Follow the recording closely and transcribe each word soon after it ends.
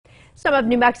Some of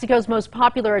New Mexico's most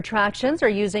popular attractions are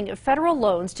using federal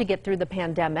loans to get through the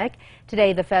pandemic.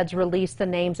 Today, the feds released the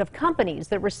names of companies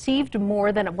that received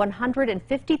more than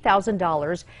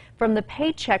 $150,000 from the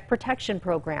Paycheck Protection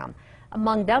Program.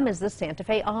 Among them is the Santa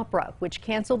Fe Opera, which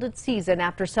canceled its season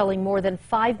after selling more than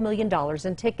 $5 million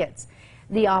in tickets.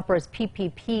 The opera's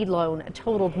PPP loan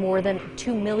totaled more than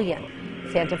 $2 million.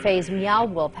 Santa Fe's Meow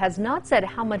Wolf has not said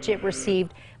how much it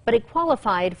received, but it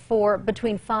qualified for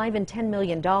between $5 and $10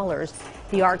 million.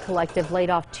 The art collective laid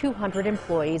off 200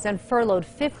 employees and furloughed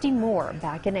 50 more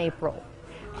back in April.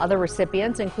 Other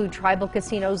recipients include tribal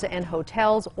casinos and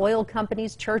hotels, oil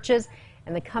companies, churches,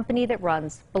 and the company that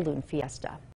runs Balloon Fiesta.